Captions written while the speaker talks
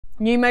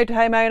New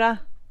motorhome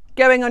owner,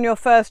 going on your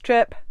first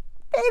trip,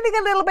 feeling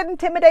a little bit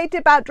intimidated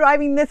about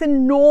driving this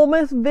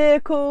enormous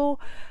vehicle?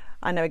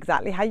 I know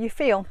exactly how you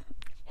feel.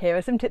 Here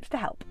are some tips to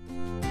help.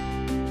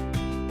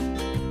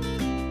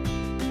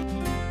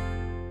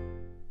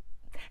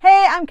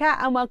 Hey, I'm Kat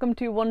and welcome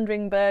to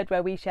Wandering Bird,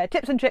 where we share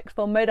tips and tricks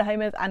for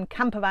motorhomers and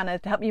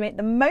campervanners to help you make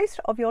the most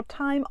of your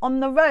time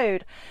on the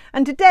road.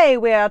 And today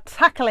we are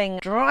tackling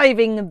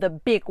driving the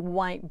big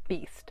white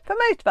beast. For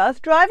most of us,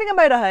 driving a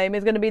motorhome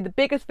is going to be the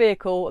biggest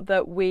vehicle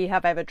that we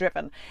have ever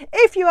driven.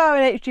 If you are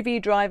an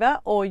HGV driver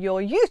or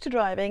you're used to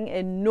driving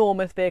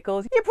enormous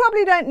vehicles, you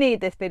probably don't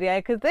need this video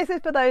because this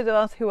is for those of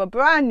us who are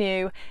brand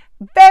new,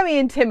 very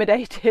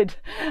intimidated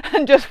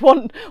and just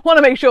want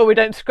to make sure we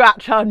don't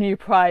scratch our new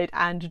pride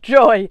and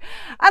joy.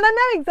 And I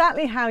know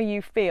exactly how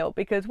you feel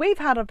because we've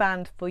had a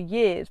van for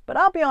years, but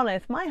I'll be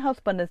honest, my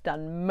husband has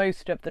done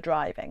most of the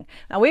driving.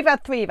 Now we've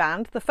had 3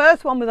 vans. The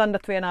first one was under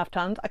 3.5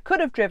 tons. I could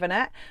have driven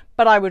it,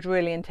 but I was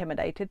really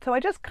intimidated, so I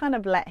just kind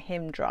of let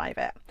him drive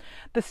it.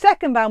 The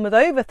second van was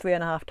over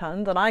 3.5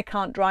 tons and I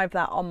can't drive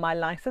that on my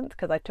license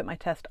because I took my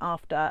test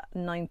after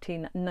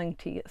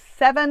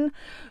 1997,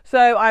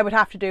 so I would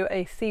have to do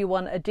a C1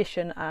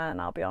 edition,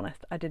 and I'll be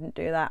honest, I didn't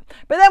do that.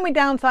 But then we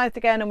downsized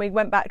again and we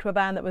went back to a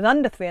van that was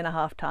under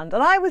 3.5 tons,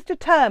 and I was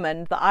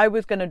determined that I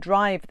was going to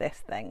drive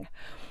this thing.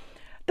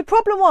 The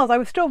problem was I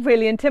was still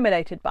really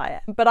intimidated by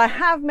it, but I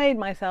have made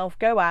myself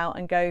go out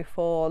and go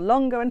for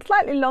longer and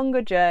slightly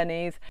longer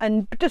journeys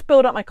and just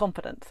build up my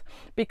confidence,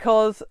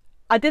 because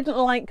I didn't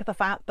like the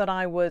fact that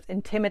I was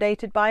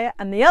intimidated by it.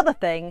 And the other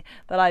thing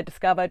that I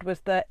discovered was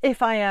that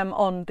if I am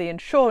on the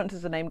insurance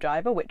as a named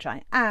driver, which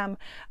I am,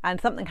 and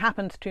something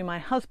happens to my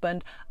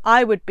husband,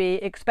 I would be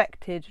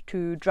expected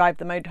to drive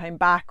the motorhome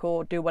back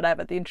or do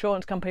whatever. The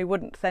insurance company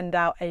wouldn't send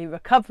out a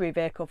recovery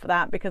vehicle for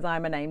that because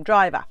I'm a named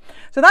driver.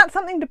 So that's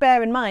something to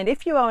bear in mind.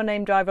 If you are a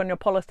named driver on your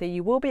policy,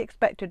 you will be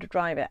expected to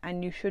drive it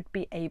and you should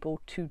be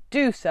able to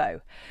do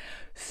so.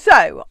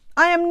 So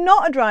I am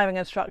not a driving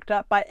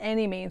instructor by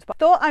any means, but I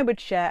thought I would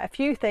share a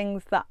few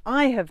things that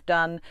I have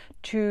done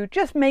to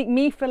just make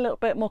me feel a little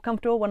bit more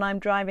comfortable when I'm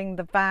driving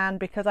the van,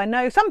 because I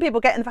know some people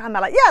get in the van and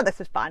they're like, yeah,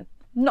 this is fine,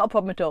 not a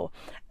problem at all.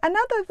 And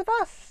others of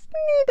us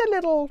need a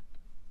little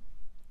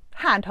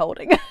hand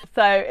holding.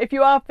 So if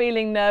you are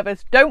feeling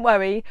nervous, don't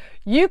worry,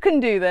 you can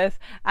do this,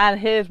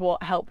 and here's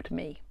what helped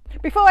me.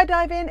 Before I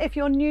dive in, if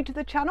you're new to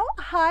the channel,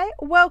 hi,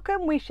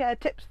 welcome. We share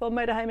tips for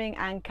motorhoming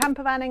and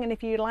campervanning, and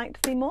if you'd like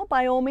to see more,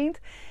 by all means,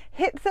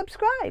 hit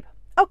subscribe.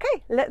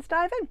 Okay, let's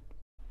dive in.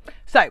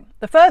 So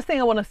the first thing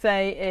I want to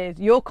say is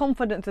your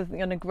confidence isn't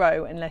going to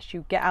grow unless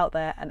you get out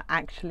there and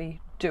actually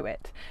do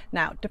it.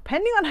 Now,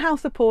 depending on how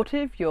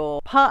supportive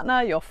your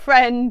partner, your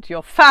friend,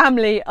 your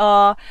family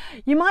are,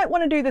 you might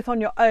want to do this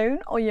on your own,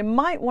 or you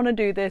might want to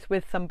do this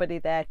with somebody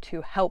there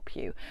to help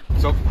you.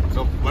 So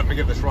let me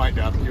get this right,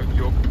 Dad. You're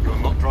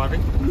not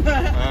driving?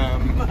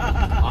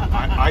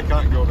 I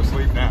can't go to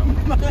sleep now.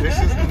 This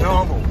is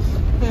normal.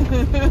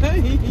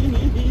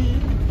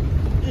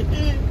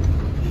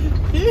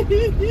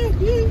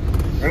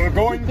 We're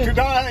going to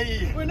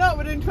die! We're not,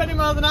 we're doing 20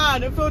 miles an hour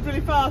and it feels really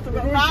fast. I've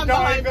got a van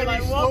behind me,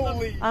 like,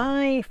 slowly.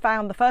 I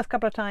found the first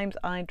couple of times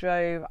I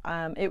drove,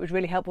 it was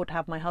really helpful to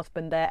have my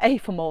husband there, A,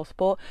 for more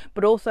support,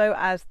 but also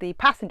as the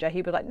passenger.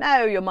 He was like,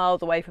 no, you're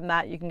miles away from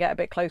that, you can get a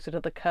bit closer to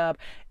the curb.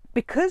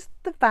 Because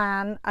the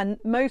van and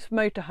most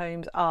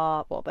motorhomes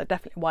are, well, they're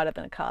definitely wider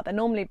than a car. They're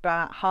normally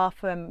about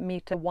 0.5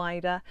 metre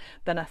wider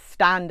than a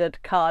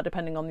standard car,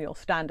 depending on your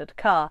standard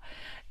car.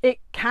 It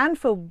can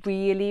feel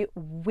really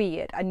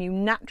weird and you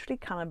naturally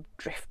kind of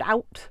drift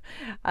out.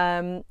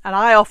 And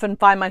I often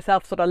find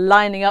myself sort of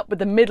lining up with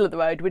the middle of the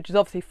road, which is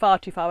obviously far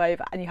too far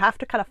over, and you have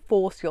to kind of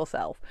force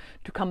yourself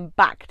to come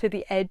back to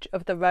the edge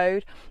of the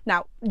road.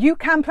 Now, you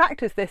can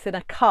practice this in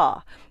a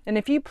car, and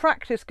if you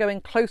practice going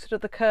closer to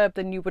the curb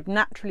than you would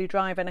naturally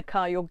drive in a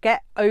car, you'll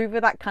get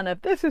over that kind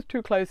of, this is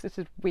too close, this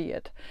is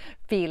weird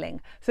feeling.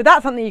 So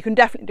that's something you can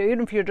definitely do,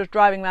 even if you're just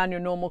driving around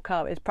your normal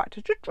car, is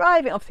practice just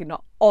driving, obviously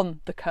not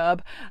on the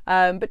curb,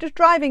 but just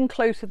driving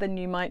closer than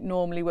you might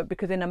normally would,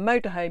 because in a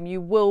motorhome you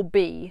will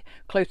be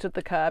closer to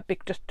the curb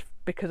just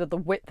because of the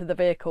width of the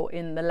vehicle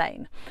in the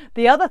lane.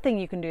 The other thing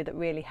you can do that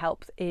really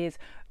helps is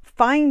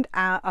find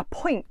a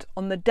point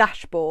on the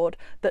dashboard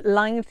that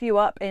lines you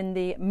up in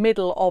the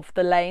middle of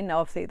the lane. Now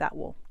obviously that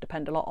will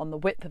depend a lot on the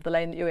width of the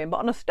lane that you're in, but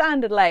on a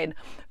standard lane,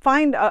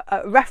 find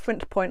a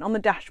reference point on the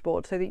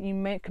dashboard so that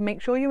you can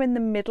make sure you're in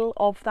the middle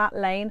of that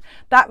lane.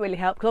 That really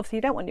helps, because obviously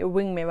you don't want your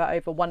wing mirror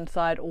over one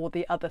side or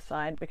the other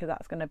side, because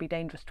that's going to be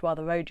dangerous to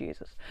other road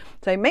users.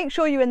 So make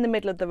sure you're in the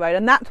middle of the road,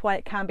 and that's why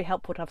it can be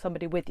helpful to have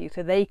somebody with you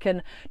so they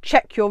can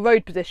check your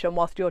road position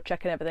whilst you're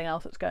checking everything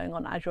else that's going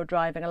on as you're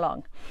driving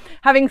along.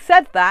 Having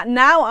said that,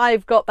 now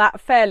I've got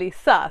that fairly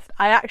sussed,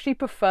 I actually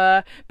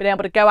prefer being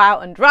able to go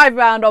out and drive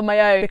around on my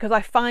own, because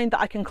I find that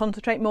I can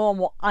concentrate more on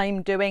what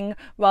I'm doing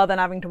rather than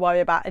having to worry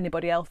about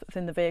anybody else that's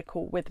in the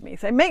vehicle with me.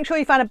 So make sure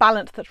you find a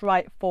balance that's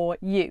right for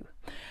you.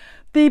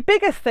 The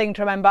biggest thing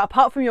to remember,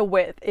 apart from your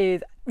width,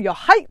 is your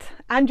height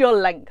and your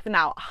length.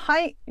 Now,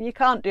 height you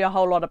can't do a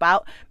whole lot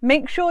about.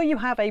 Make sure you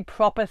have a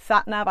proper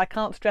sat nav. I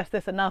can't stress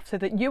this enough, so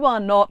that you are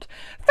not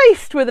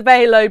faced with a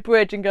very low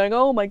bridge and going,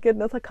 oh my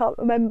goodness, I can't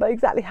remember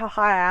exactly how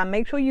high I am.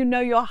 Make sure you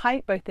know your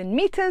height both in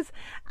meters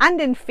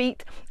and in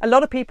feet. A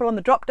lot of people on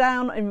the drop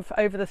down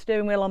over the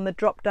steering wheel on the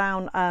drop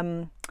down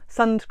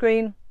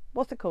sunscreen,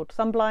 what's it called,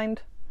 sunblind,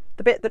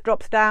 the bit that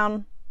drops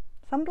down,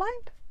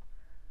 sunblind,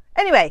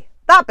 anyway,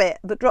 that bit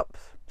that drops,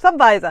 sun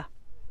visor.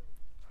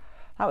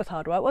 That was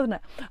hard work, wasn't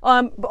it?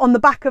 But on the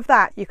back of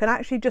that, you can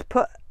actually just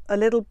put a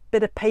little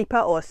bit of paper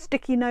or a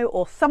sticky note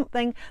or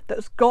something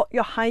that's got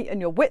your height and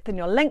your width and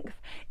your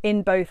length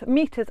in both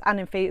meters and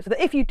in feet, so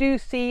that if you do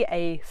see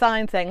a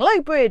sign saying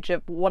low bridge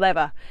of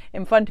whatever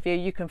in front of you,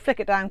 you can flick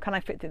it down. Can I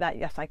fit through that?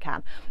 Yes, I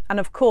can. And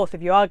of course,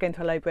 if you are going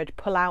to a low bridge,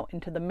 pull out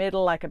into the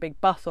middle like a big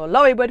bus or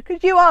lorry would,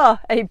 because you are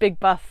a big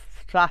bus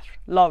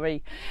 /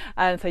 lorry,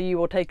 and so you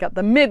will take up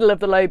the middle of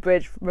the low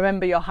bridge.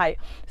 Remember your height.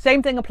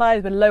 Same thing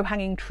applies with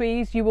low-hanging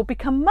trees. You will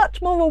become much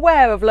more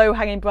aware of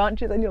low-hanging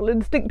branches, and you'll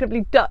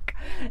instinctively duck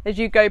as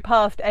you go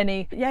past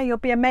any. Yeah, you'll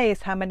be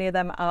amazed how many of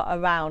them are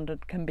around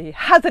and can be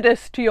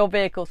hazardous to your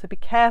vehicle, so be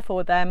careful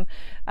with them.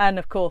 And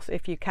of course,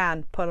 if you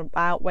can, pull them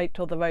out, wait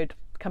till the road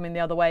coming the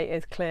other way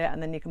is clear,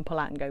 and then you can pull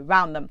out and go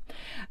round them.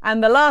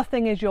 And the last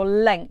thing is your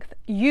length.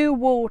 You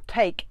will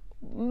take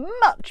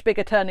much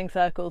bigger turning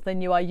circles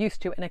than you are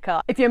used to in a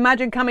car. If you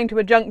imagine coming to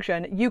a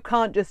junction, you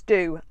can't just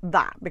do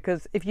that,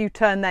 because if you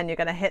turn then you're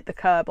going to hit the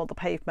curb or the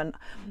pavement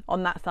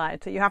on that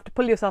side. So you have to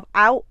pull yourself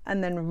out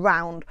and then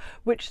round,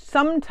 which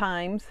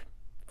sometimes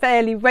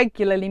fairly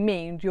regularly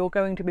means you're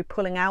going to be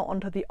pulling out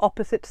onto the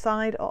opposite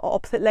side or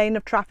opposite lane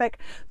of traffic.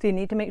 So you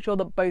need to make sure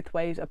that both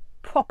ways are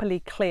properly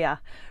clear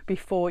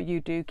before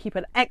you do. Keep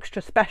an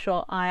extra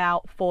special eye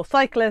out for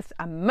cyclists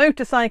and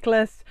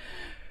motorcyclists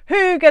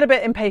who get a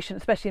bit impatient,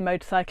 especially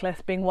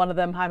motorcyclists being one of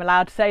them. I'm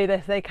allowed to say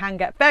this. They can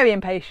get very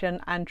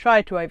impatient and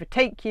try to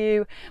overtake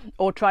you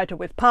or try to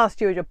whiz past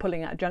you as you're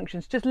pulling out of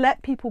junctions. Just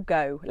let people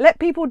go. Let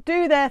people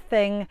do their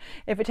thing.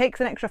 If it takes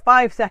an extra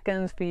 5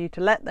 seconds for you to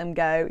let them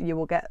go, you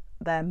will get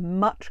there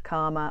much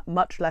calmer,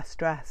 much less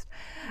stressed,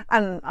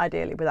 and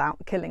ideally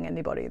without killing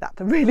anybody. That's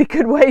a really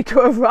good way to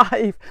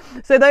arrive.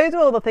 So those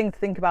are all the things to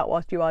think about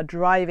whilst you are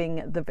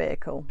driving the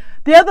vehicle.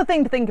 The other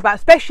thing to think about,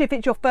 especially if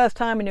it's your first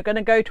time and you're going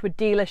to go to a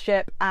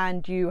dealership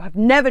and you have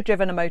never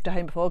driven a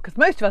motorhome before, because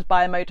most of us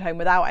buy a motorhome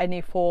without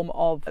any form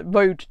of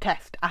road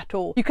test at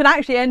all, you can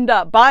actually end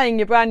up buying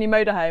your brand new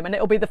motorhome and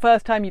it'll be the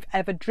first time you've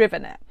ever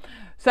driven it.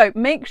 So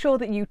make sure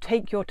that you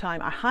take your time.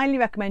 I highly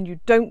recommend you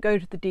don't go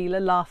to the dealer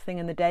last thing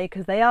in the day,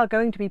 because they are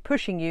going to be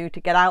pushing you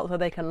to get out so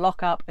they can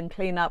lock up and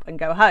clean up and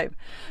go home.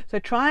 So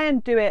try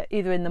and do it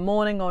either in the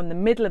morning or in the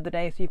middle of the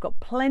day, so you've got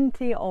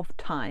plenty of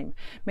time.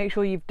 Make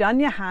sure you've done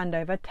your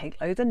handover, take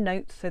loads of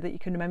notes so that you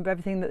can remember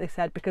everything that they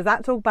said, because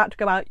that's all about to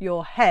go out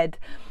your head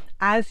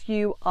as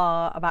you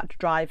are about to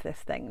drive this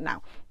thing.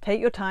 Now, take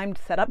your time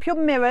to set up your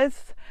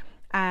mirrors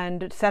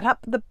and set up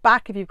the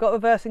back. If you've got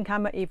reversing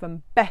camera,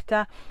 even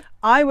better.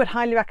 I would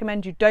highly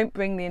recommend you don't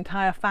bring the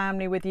entire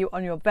family with you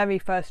on your very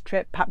first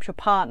trip, perhaps your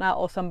partner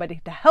or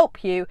somebody to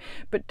help you,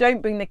 but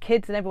don't bring the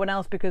kids and everyone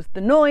else, because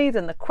the noise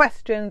and the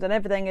questions and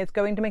everything is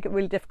going to make it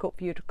really difficult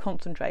for you to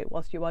concentrate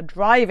whilst you are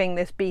driving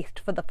this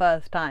beast for the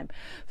first time.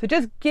 So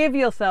just give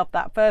yourself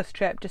that first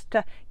trip just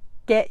to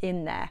get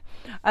in there.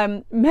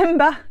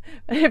 Remember,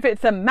 if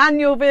it's a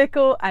manual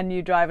vehicle and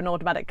you drive an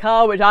automatic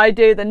car, which I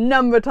do, the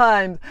number of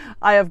times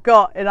I have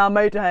got in our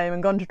motorhome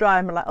and gone to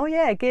drive and I'm like, oh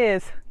yeah,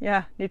 gears,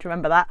 yeah, need to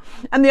remember that.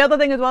 And the other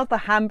thing as well is the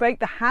handbrake.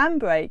 The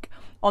handbrake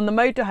on the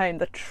motorhome,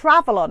 the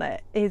travel on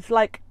it is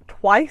like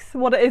twice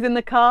what it is in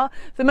the car.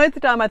 So most of the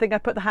time I think I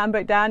put the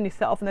handbrake down, you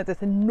set off and there's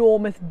this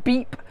enormous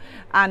beep,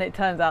 and it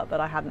turns out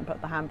that I hadn't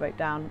put the handbrake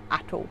down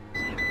at all.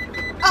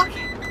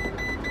 Okay,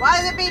 why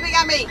is it beeping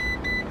at me?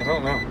 I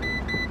don't know.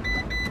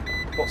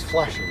 What's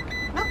flashing?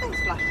 Nothing's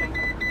flashing.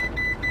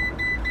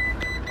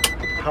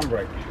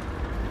 Handbrake.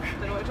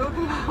 Don't know what you're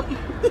talking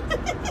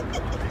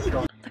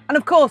about. And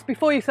of course,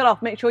 before you set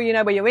off, make sure you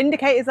know where your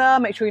indicators are,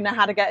 make sure you know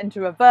how to get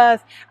into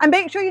reverse, and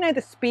make sure you know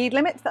the speed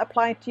limits that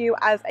apply to you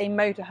as a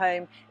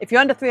motorhome. If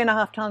you're under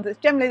 3.5 tons, it's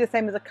generally the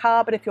same as a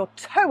car, but if you're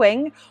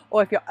towing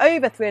or if you're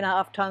over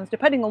 3.5 tons,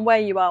 depending on where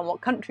you are and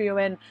what country you're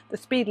in, the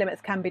speed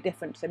limits can be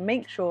different. So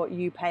make sure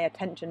you pay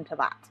attention to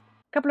that.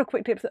 A couple of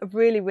quick tips that have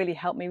really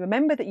helped me.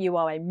 Remember that you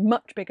are a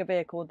much bigger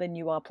vehicle than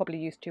you are probably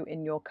used to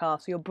in your car,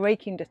 so your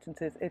braking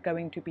distances is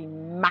going to be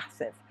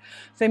massive.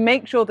 So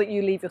make sure that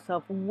you leave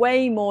yourself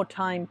way more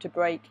time to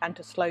brake and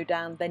to slow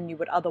down than you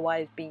would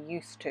otherwise be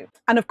used to.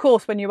 And of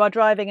course, when you are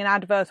driving in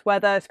adverse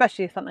weather,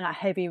 especially something like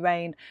heavy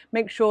rain,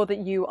 make sure that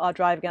you are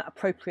driving at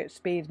appropriate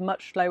speeds,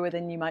 much slower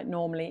than you might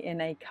normally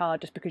in a car,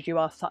 just because you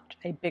are such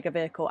a bigger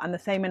vehicle. And the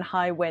same in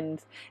high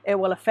winds, it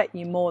will affect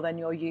you more than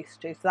you're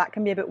used to. So that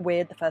can be a bit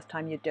weird the first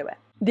time you do it.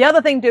 The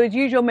other thing to do is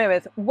use your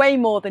mirrors way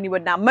more than you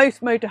would now.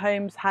 Most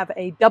motorhomes have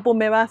a double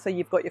mirror, so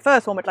you've got your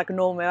first one, which is like a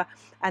normal mirror,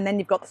 and then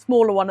you've got the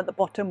smaller one at the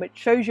bottom, which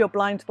shows your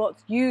blind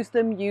spots. Use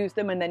them,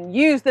 and then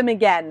use them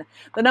again.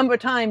 The number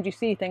of times you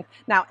see things.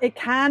 Now, it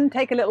can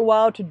take a little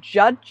while to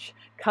judge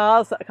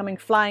cars that are coming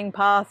flying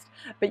past,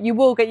 but you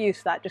will get used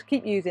to that. Just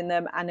keep using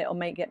them and it'll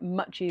make it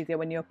much easier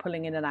when you're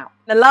pulling in and out.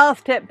 The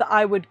last tip that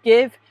I would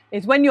give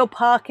is when you're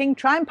parking,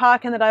 try and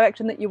park in the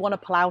direction that you want to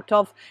pull out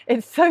of.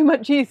 It's so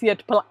much easier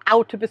to pull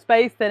out of a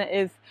space than it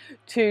is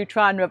to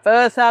try and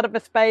reverse out of a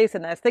space,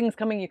 and there's things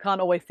coming, you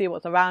can't always see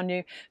what's around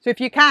you. So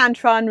if you can,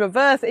 try and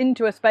reverse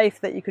into a space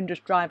that you can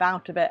just drive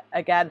out of it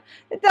again.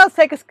 It does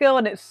take a skill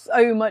and it's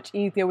so much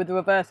easier with the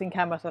reversing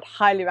camera, so I'd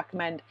highly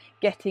recommend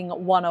getting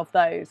one of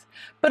those.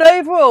 But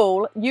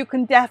overall, you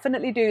can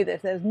definitely do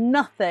this. There's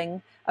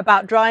nothing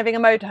about driving a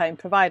motorhome,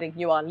 providing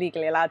you are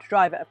legally allowed to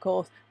drive it, of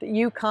course, that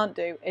you can't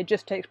do. It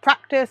just takes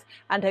practice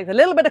and takes a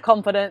little bit of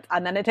confidence,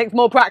 and then it takes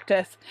more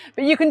practice.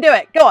 But you can do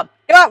it. Go on,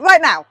 go out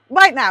right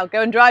now,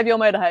 go and drive your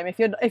motorhome.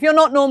 If you're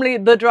not normally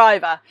the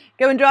driver,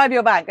 go and drive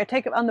your van. Go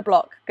take it on the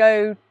block.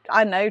 Go,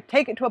 I don't know,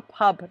 take it to a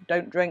pub.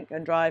 Don't drink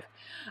and drive,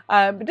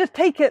 but just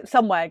take it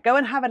somewhere. Go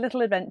and have a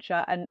little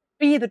adventure and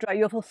be the driver.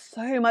 You'll feel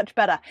so much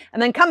better.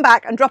 And then come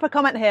back and drop a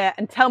comment here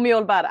and tell me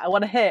all about it. I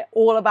want to hear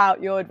all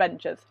about your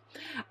adventures.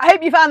 I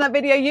hope you found that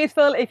video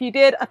useful. If you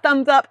did, a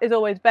thumbs up is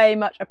always very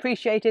much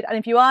appreciated. And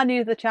if you are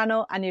new to the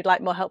channel and you'd like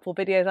more helpful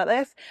videos like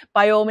this,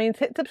 by all means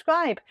hit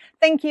subscribe.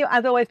 Thank you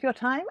as always for your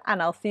time, and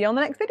I'll see you on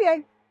the next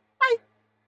video.